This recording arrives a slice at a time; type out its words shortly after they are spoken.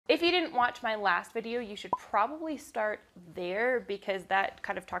If you didn't watch my last video, you should probably start there because that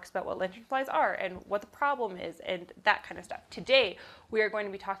kind of talks about what lanternflies are and what the problem is and that kind of stuff. Today, we are going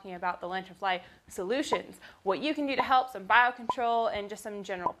to be talking about the lanternfly solutions, what you can do to help, some biocontrol, and just some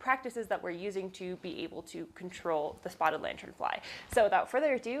general practices that we're using to be able to control the spotted lanternfly. So without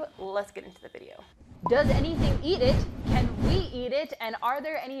further ado, let's get into the video. Does anything eat it? Can we eat it? And are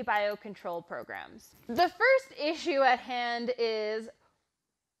there any biocontrol programs? The first issue at hand is,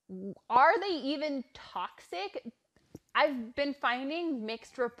 are they even toxic? I've been finding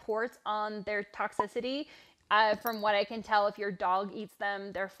mixed reports on their toxicity. From what I can tell, if your dog eats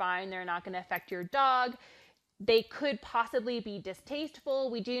them, they're fine. They're not going to affect your dog. They could possibly be distasteful.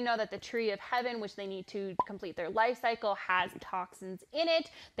 We do know that the tree of heaven, which they need to complete their life cycle, has toxins in it.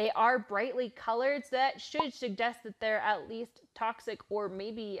 They are brightly colored, so that should suggest that they're at least toxic or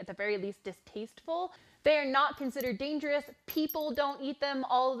maybe at the very least distasteful. They are not considered dangerous. People don't eat them,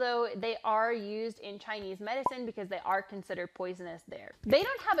 although they are used in Chinese medicine because they are considered poisonous there. They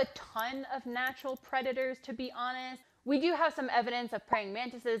don't have a ton of natural predators, to be honest. We do have some evidence of praying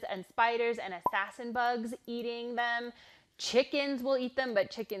mantises and spiders and assassin bugs eating them. Chickens will eat them,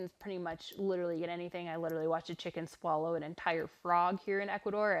 but chickens pretty much literally eat anything. I literally watched a chicken swallow an entire frog here in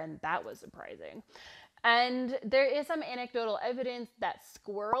Ecuador, and that was surprising. And there is some anecdotal evidence that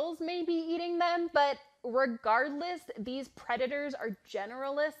squirrels may be eating them, but regardless, these predators are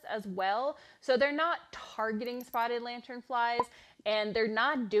generalists as well. So they're not targeting spotted lanternflies, and they're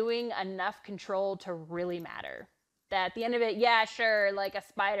not doing enough control to really matter. That at the end of it, yeah, sure, like a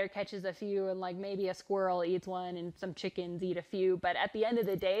spider catches a few and like maybe a squirrel eats one and some chickens eat a few, but at the end of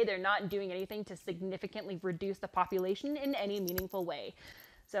the day, they're not doing anything to significantly reduce the population in any meaningful way.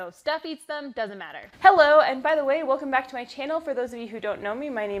 So stuff eats them, doesn't matter. Hello, and by the way, welcome back to my channel. For those of you who don't know me,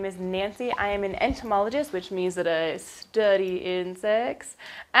 my name is Nancy. I am an entomologist, which means that I study insects,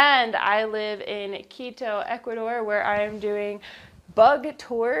 and I live in Quito, Ecuador, where I am doing bug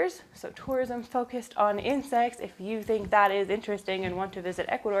tours, so tourism focused on insects. If you think that is interesting and want to visit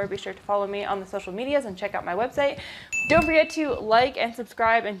Ecuador, be sure to follow me on the social medias and check out my website. Don't forget to like and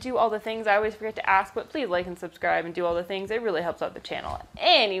subscribe and do all the things. I always forget to ask, but please like and subscribe and do all the things. It really helps out the channel.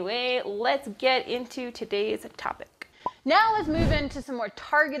 Anyway, let's get into today's topic. Now let's move into some more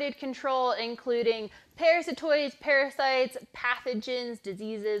targeted control, including parasitoids, parasites, pathogens,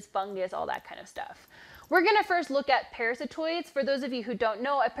 diseases, fungus, all that kind of stuff. We're going to first look at parasitoids. For those of you who don't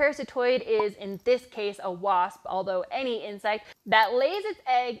know, a parasitoid is, in this case, a wasp, although any insect that lays its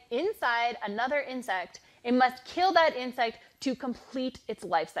egg inside another insect. It must kill that insect to complete its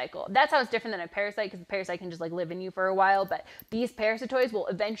life cycle. That's how it's different than a parasite, because the parasite can just like live in you for a while, but these parasitoids will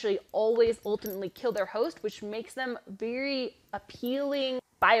eventually always ultimately kill their host, which makes them very appealing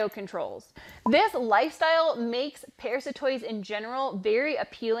biocontrols. This lifestyle makes parasitoids in general very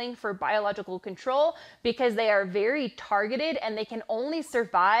appealing for biological control because they are very targeted and they can only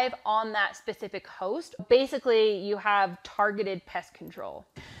survive on that specific host. Basically, you have targeted pest control.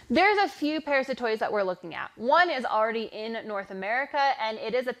 There's a few parasitoids that we're looking at. One is already in North America, and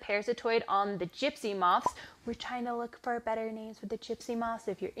it is a parasitoid on the gypsy moths. We're trying to look for better names for the gypsy moths.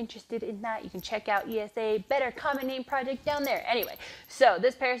 If you're interested in that, you can check out ESA Better Common Name Project down there. Anyway, so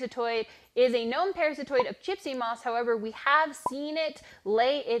this parasitoid is a known parasitoid of gypsy moths. However, we have seen it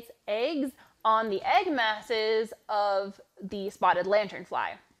lay its eggs on the egg masses of the spotted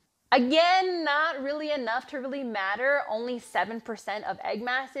lanternfly. Again, not really enough to really matter. Only 7% of egg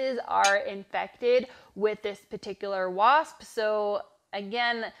masses are infected with this particular wasp. So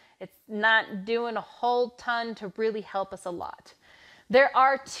again, it's not doing a whole ton to really help us a lot. There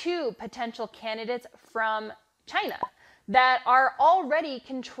are two potential candidates from China that are already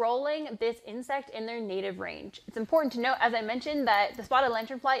controlling this insect in their native range. It's important to note, as I mentioned, that the spotted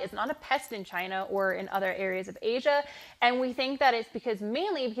lanternfly is not a pest in China or in other areas of Asia, and we think that it's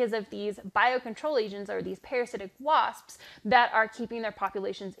mainly because of these biocontrol agents or these parasitic wasps that are keeping their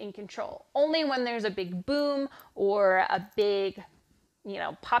populations in control. Only when there's a big boom or a big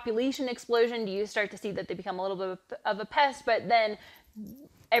population explosion do you start to see that they become a little bit of a pest, but then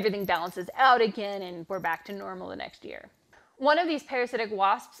everything balances out again and we're back to normal the next year. One of these parasitic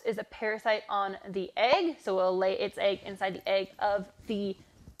wasps is a parasite on the egg, so it will lay its egg inside the egg of the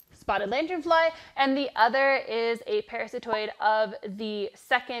spotted lanternfly, and the other is a parasitoid of the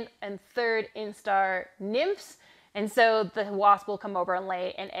second and third instar nymphs, and so the wasp will come over and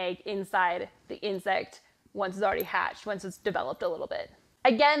lay an egg inside the insect once it's already hatched, once it's developed a little bit.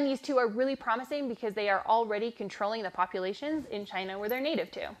 Again, these two are really promising because they are already controlling the populations in China where they're native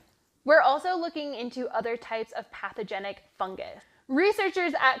to. We're also looking into other types of pathogenic fungus.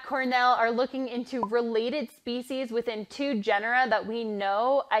 Researchers at Cornell are looking into related species within 2 genera that we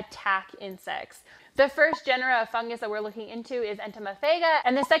know attack insects. The first genera of fungus that we're looking into is Entomophaga,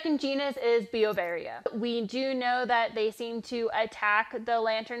 and the second genus is Beauveria. We do know that they seem to attack the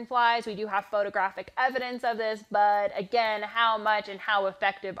lanternflies. We do have photographic evidence of this, but again, how much and how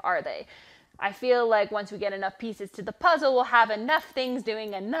effective are they? I feel like once we get enough pieces to the puzzle, we'll have enough things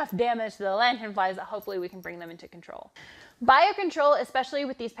doing enough damage to the lanternflies that hopefully we can bring them into control. Biocontrol, especially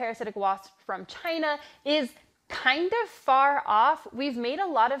with these parasitic wasps from China, is kind of far off. We've made a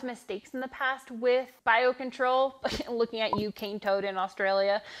lot of mistakes in the past with biocontrol, looking at you, cane toad in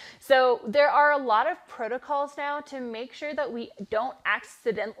Australia. So there are a lot of protocols now to make sure that we don't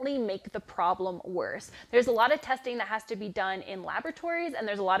accidentally make the problem worse. There's a lot of testing that has to be done in laboratories, and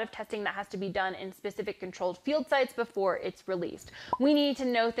there's a lot of testing that has to be done in specific controlled field sites before it's released. We need to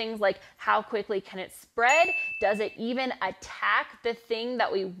know things like how quickly can it spread? Does it even attack the thing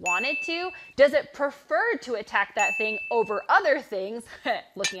that we want it to? Does it prefer to attack that thing over other things?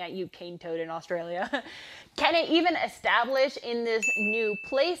 Looking at you, cane toad in Australia. Can it even establish in this new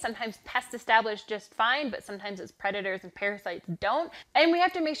place? Sometimes pests establish just fine, but sometimes its predators and parasites don't. And we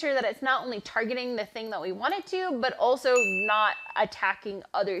have to make sure that it's not only targeting the thing that we want it to, but also not attacking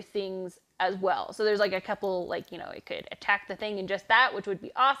other things as well. So there's like a couple, like, you know, it could attack the thing and just that, which would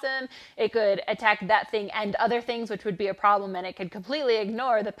be awesome. It could attack that thing and other things, which would be a problem. And it could completely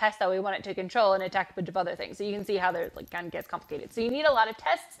ignore the pest that we want it to control and attack a bunch of other things. So you can see how there's like kind of gets complicated. So you need a lot of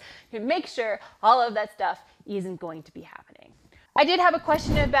tests to make sure all of that stuff isn't going to be happening. I did have a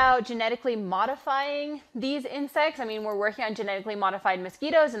question about genetically modifying these insects. I mean, we're working on genetically modified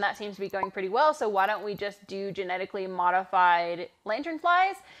mosquitoes and that seems to be going pretty well. So why don't we just do genetically modified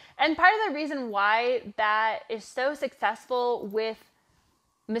lanternflies? And part of the reason why that is so successful with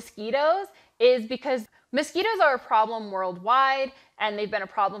mosquitoes is because mosquitoes are a problem worldwide and they've been a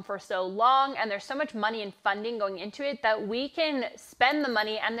problem for so long, and there's so much money and funding going into it that we can spend the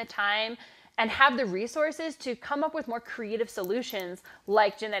money and the time and have the resources to come up with more creative solutions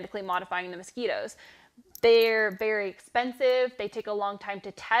like genetically modifying the mosquitoes. They're very expensive, they take a long time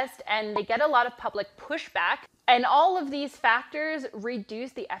to test, and they get a lot of public pushback. And all of these factors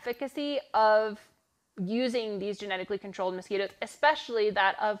reduce the efficacy of using these genetically controlled mosquitoes, especially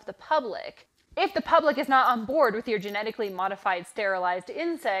that of the public. If the public is not on board with your genetically modified sterilized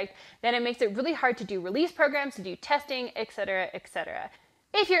insect, then it makes it really hard to do release programs, to do testing, etc., etc.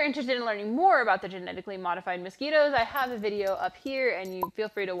 If you're interested in learning more about the genetically modified mosquitoes, I have a video up here and you feel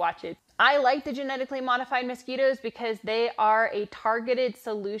free to watch it. I like the genetically modified mosquitoes because they are a targeted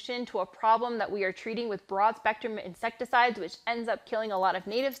solution to a problem that we are treating with broad spectrum insecticides, which ends up killing a lot of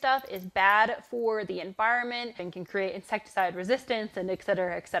native stuff, is bad for the environment, and can create insecticide resistance, and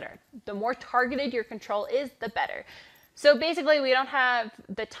etc., etc. The more targeted your control is, the better. So basically, we don't have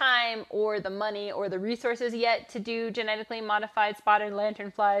the time or the money or the resources yet to do genetically modified spotted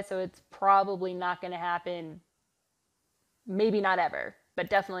lanternflies, so it's probably not going to happen. Maybe not ever, but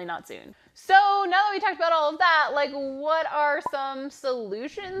definitely not soon. So now that we talked about all of that, like, what are some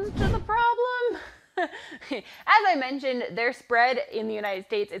solutions to the problem? As I mentioned, their spread in the United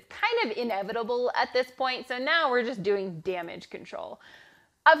States is kind of inevitable at this point, so now we're just doing damage control.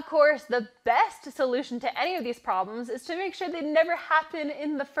 Of course, the best solution to any of these problems is to make sure they never happen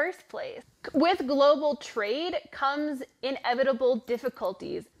in the first place. With global trade comes inevitable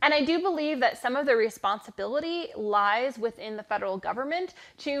difficulties, and I do believe that some of the responsibility lies within the federal government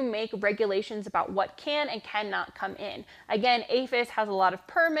to make regulations about what can and cannot come in. Again, APHIS has a lot of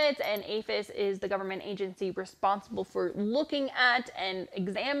permits, and APHIS is the government agency responsible for looking at and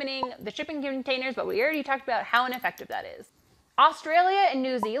examining the shipping containers, but we already talked about how ineffective that is. Australia and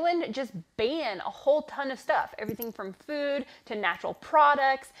New Zealand just ban a whole ton of stuff, everything from food to natural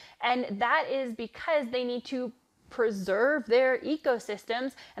products, and that is because they need to preserve their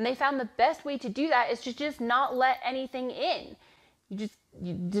ecosystems, and they found the best way to do that is to just not let anything in.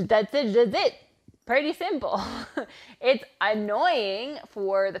 That's it. Pretty simple. It's annoying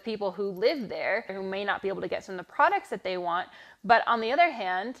for the people who live there, who may not be able to get some of the products that they want, but on the other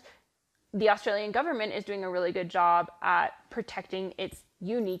hand, the Australian government is doing a really good job at protecting its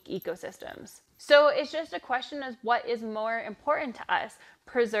unique ecosystems. So it's just a question of what is more important to us,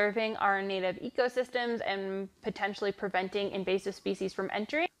 preserving our native ecosystems and potentially preventing invasive species from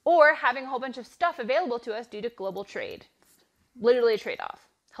entering, or having a whole bunch of stuff available to us due to global trade. It's literally a trade-off.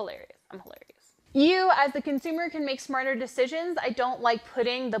 Hilarious. I'm hilarious. You, as the consumer, can make smarter decisions. I don't like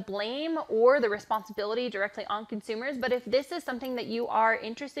putting the blame or the responsibility directly on consumers, but if this is something that you are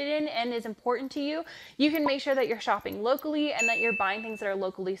interested in and is important to you, you can make sure that you're shopping locally and that you're buying things that are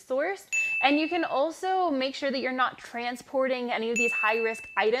locally sourced. And you can also make sure that you're not transporting any of these high-risk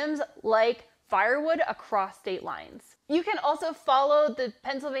items like firewood across state lines. You can also follow the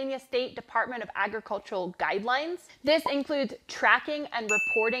Pennsylvania State Department of Agricultural guidelines. This includes tracking and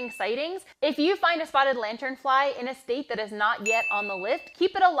reporting sightings. If you find a spotted lanternfly in a state that is not yet on the list,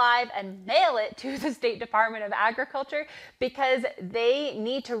 keep it alive and mail it to the State Department of Agriculture because they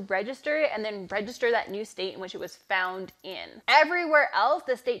need to register it and then register that new state in which it was found in. Everywhere else,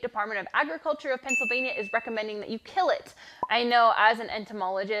 the State Department of Agriculture of Pennsylvania is recommending that you kill it. I know as an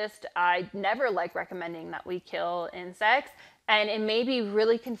entomologist, I never like recommending that we kill insects, and it may be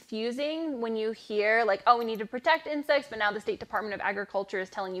really confusing when you hear like, oh, we need to protect insects, but now the State Department of Agriculture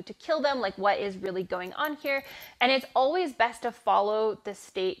is telling you to kill them. Like, what is really going on here? And it's always best to follow the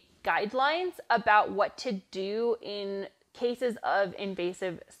state guidelines about what to do in cases of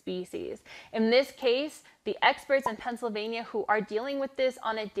invasive species. In this case, the experts in Pennsylvania who are dealing with this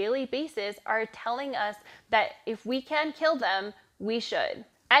on a daily basis are telling us that if we can kill them, we should.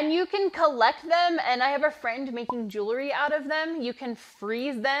 And you can collect them, and I have a friend making jewelry out of them. You can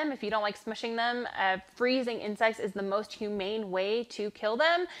freeze them if you don't like smushing them. Freezing insects is the most humane way to kill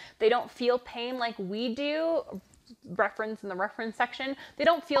them. They don't feel pain like we do. Reference in the reference section. They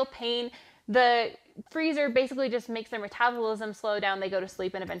don't feel pain. The freezer basically just makes their metabolism slow down, they go to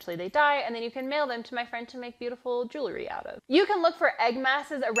sleep, and eventually they die, and then you can mail them to my friend to make beautiful jewelry out of. You can look for egg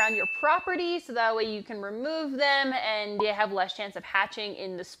masses around your property so that way you can remove them and you have less chance of hatching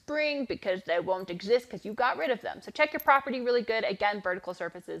in the spring because they won't exist because you got rid of them. So check your property really good. Again, vertical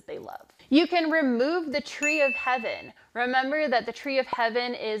surfaces they love. You can remove the tree of heaven. Remember that the tree of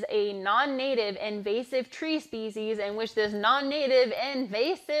heaven is a non-native invasive tree species in which this non-native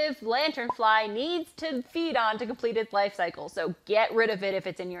invasive lanternfly needs to feed on to complete its life cycle. So get rid of it if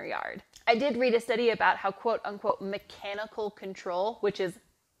it's in your yard. I did read a study about how quote unquote mechanical control, which is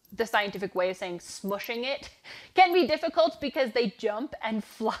the scientific way of saying smushing it, can be difficult because they jump and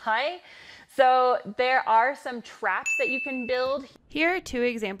fly. So there are some traps that you can build. Here are two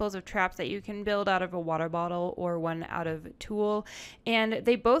examples of traps that you can build out of a water bottle or one out of tulle, and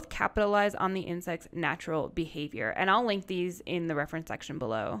they both capitalize on the insect's natural behavior, and I'll link these in the reference section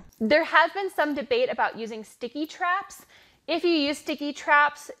below. There has been some debate about using sticky traps. If you use sticky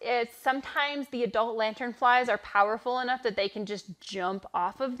traps, sometimes the adult lanternflies are powerful enough that they can just jump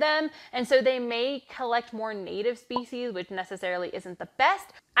off of them, and so they may collect more native species, which necessarily isn't the best.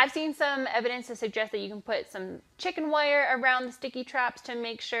 I've seen some evidence to suggest that you can put some chicken wire around the sticky traps to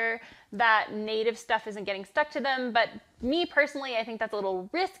make sure that native stuff isn't getting stuck to them, but me personally, I think that's a little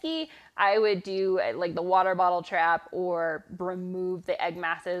risky. I would do like the water bottle trap or remove the egg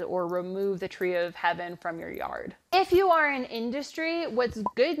masses or remove the tree of heaven from your yard. If you are in industry, what's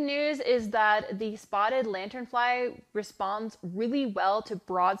good news is that the spotted lanternfly responds really well to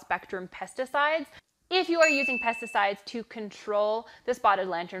broad spectrum pesticides. If you are using pesticides to control the spotted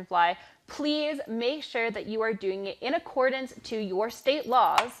lanternfly, please make sure that you are doing it in accordance to your state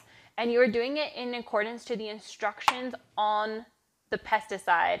laws and you are doing it in accordance to the instructions on the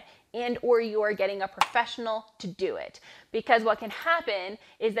pesticide, and or you are getting a professional to do it. Because what can happen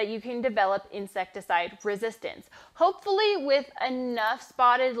is that you can develop insecticide resistance. Hopefully with enough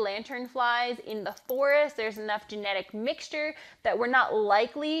spotted lanternflies in the forest, there's enough genetic mixture that we're not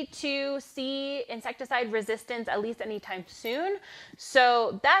likely to see insecticide resistance at least anytime soon.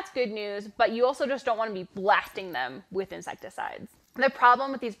 So that's good news, but you also just don't want to be blasting them with insecticides. The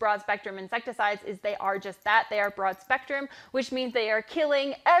problem with these broad spectrum insecticides is they are just that. They are broad spectrum, which means they are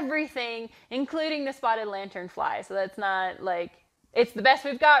killing everything, including the spotted lanternfly. So that's not like, it's the best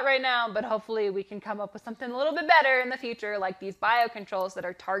we've got right now, but hopefully we can come up with something a little bit better in the future, like these biocontrols that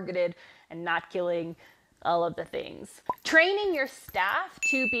are targeted and not killing all of the things. Training your staff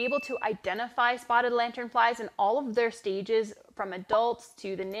to be able to identify spotted lanternflies in all of their stages, from adults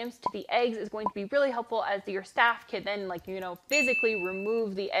to the nymphs to the eggs, is going to be really helpful, as your staff can then physically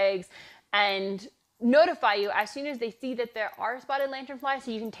remove the eggs and notify you as soon as they see that there are spotted lanternflies, so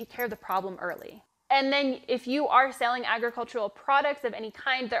you can take care of the problem early. And then if you are selling agricultural products of any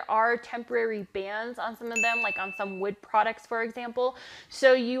kind, there are temporary bans on some of them, like on some wood products, for example.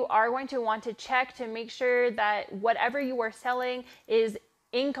 So you are going to want to check to make sure that whatever you are selling is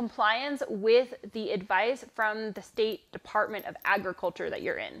in compliance with the advice from the State Department of Agriculture that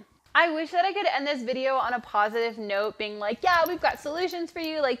you're in. I wish that I could end this video on a positive note, being like, yeah, we've got solutions for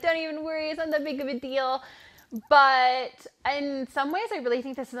you, like don't even worry, it's not that big of a deal. But in some ways, I really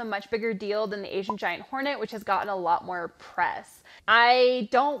think this is a much bigger deal than the Asian giant hornet, which has gotten a lot more press. I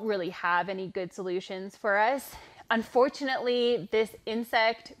don't really have any good solutions for us. Unfortunately, this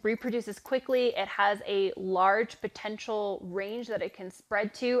insect reproduces quickly. It has a large potential range that it can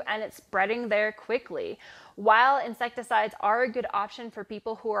spread to, and it's spreading there quickly. While insecticides are a good option for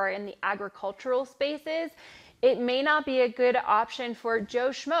people who are in the agricultural spaces, it may not be a good option for Joe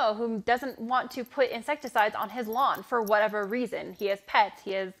Schmo who doesn't want to put insecticides on his lawn for whatever reason. He has pets,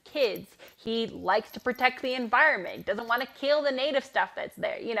 he has kids, he likes to protect the environment, doesn't want to kill the native stuff that's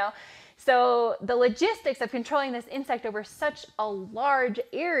there, you know? So the logistics of controlling this insect over such a large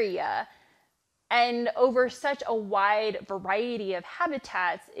area and over such a wide variety of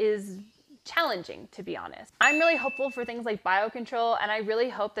habitats is challenging, to be honest. I'm really hopeful for things like Biocontrol, and I really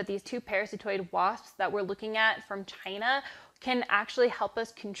hope that these 2 parasitoid wasps that we're looking at from China can actually help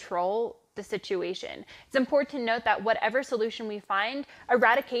us control the situation. It's important to note that whatever solution we find,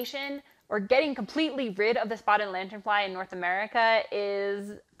 eradication or getting completely rid of the spotted lanternfly in North America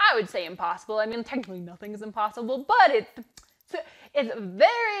is, I would say, impossible. I mean, technically nothing is impossible, but it's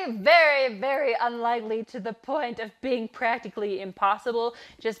very, very, very unlikely to the point of being practically impossible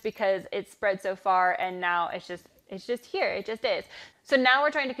just because it's spread so far and now it's just here. It just is. So now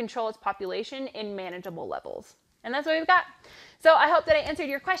we're trying to control its population in manageable levels. And that's what we've got. So I hope that I answered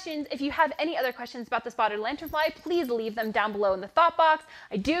your questions. If you have any other questions about the spotted lanternfly, please leave them down below in the thought box.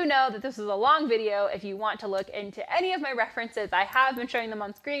 I do know that this was a long video. If you want to look into any of my references, I have been showing them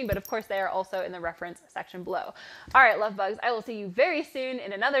on screen, but of course they are also in the reference section below. All right, love bugs, I will see you very soon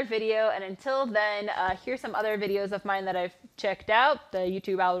in another video. And until then, here's some other videos of mine that I've checked out. The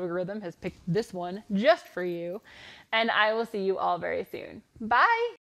YouTube algorithm has picked this one just for you. And I will see you all very soon. Bye.